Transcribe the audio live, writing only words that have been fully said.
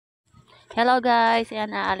Hello guys,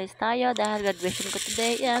 ayan aalis tayo dahil graduation ko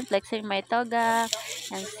today. Ayan, flexing my toga.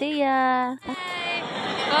 And see ya!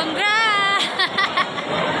 Congrats!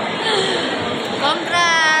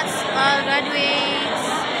 Congrats all graduates!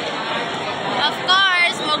 Of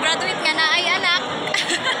course, mo graduate nga na ay anak.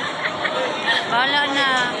 Wala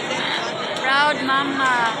na. Proud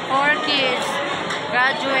mama, 4 kids,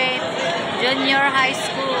 graduate, junior high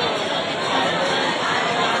school.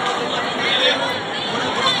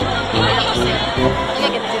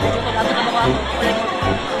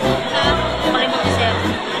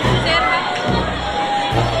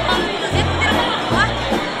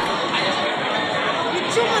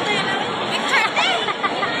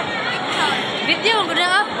 Video mo na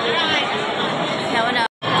ka? Nawa na.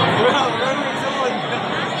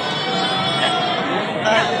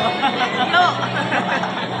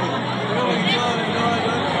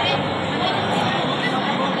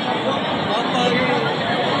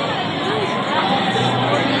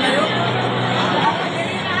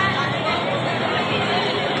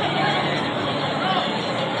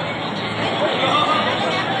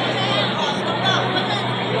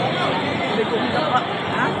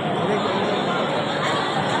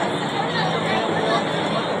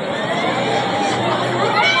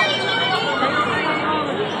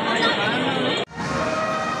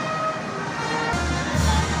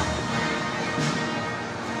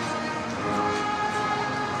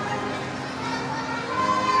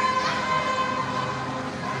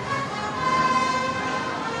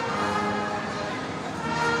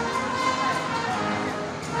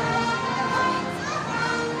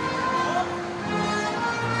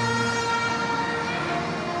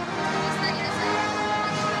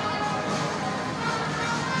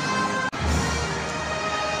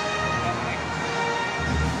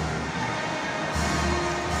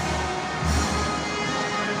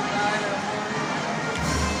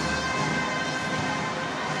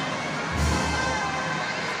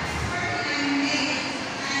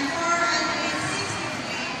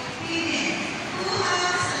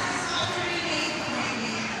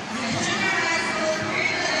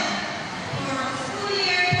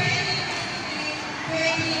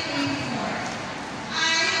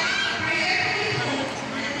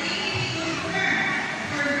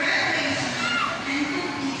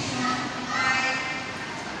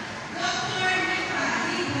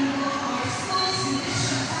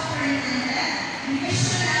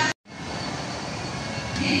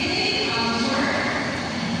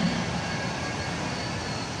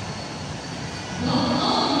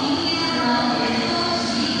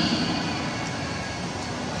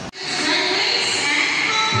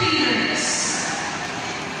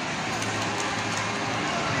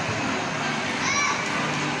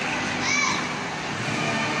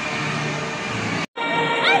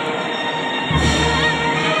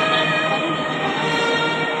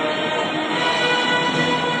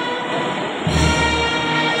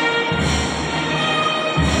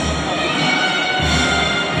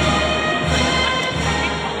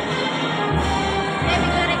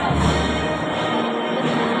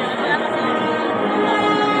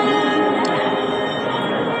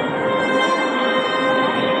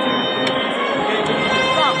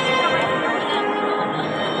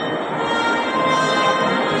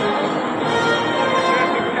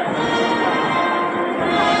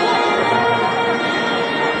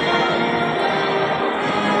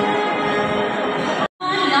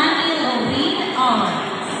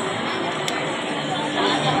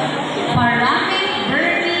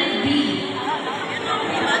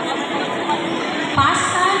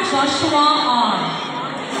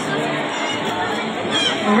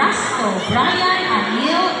 Brian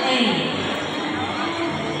Anil A.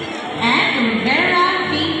 And Rivera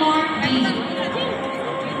Pinor B.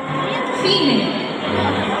 Female,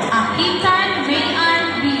 Akitan Mayan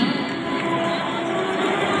B.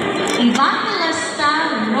 Evangelista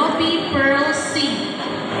Robbie Pearl C.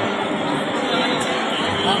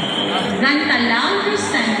 Gantalau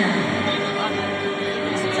Rosenda.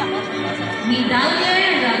 Medalya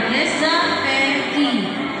Rageza P.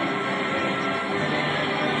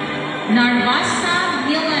 Narvasa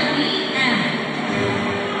Mila E.M.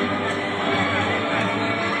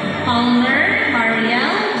 Palmer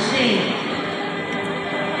Marielle J.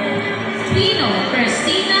 Pino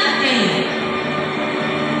Christina A.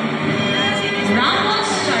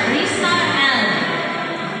 Ramos Charissa L.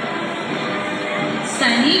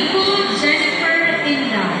 Sanico Jennifer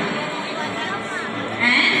Inda.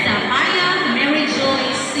 And Tapaya Mary Joy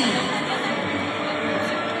C.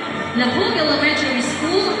 Labug Elementary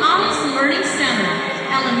School, Alice Learning Center,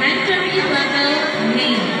 Elementary Level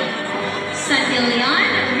Main, San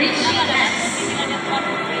Ilian Richie S.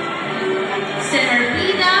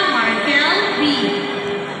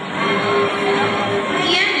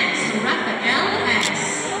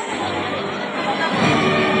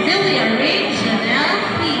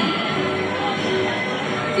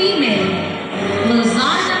 Female,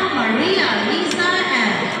 Lozada Maria Liza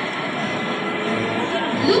F.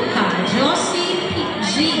 Luca Josie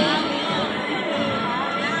G.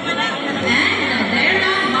 And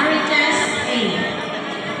Nadera Marites A.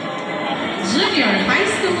 Junior High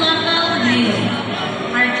School level male,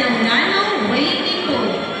 Artiliano Wayne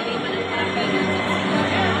Nicole.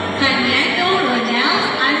 Cañedo Ronel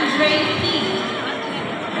Andre P.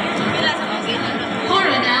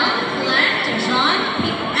 Coronel Plant John P.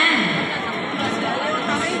 N.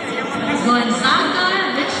 Gonzaga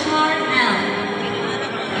Richard L.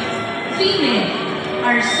 Female,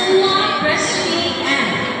 Arsua Presci N.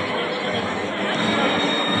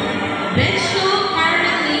 Betcho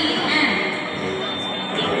Caroline N.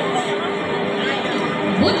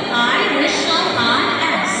 Wood-Eye Rachel Ann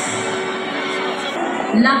S.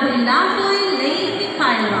 Laboy-Laboy Lane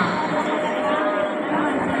Micaela.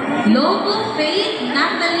 Logo Faith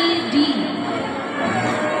Natalie D.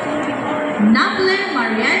 Nable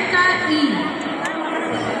Marietta E.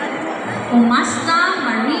 Umasta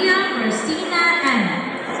Maria Christina N.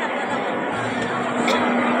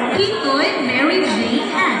 Kitoy Mary Jane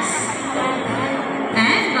S.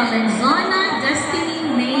 And Valenzona Destiny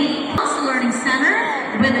May Learning Center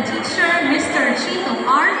with the teacher Mr. Chito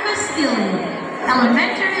R. Castillo. Elementary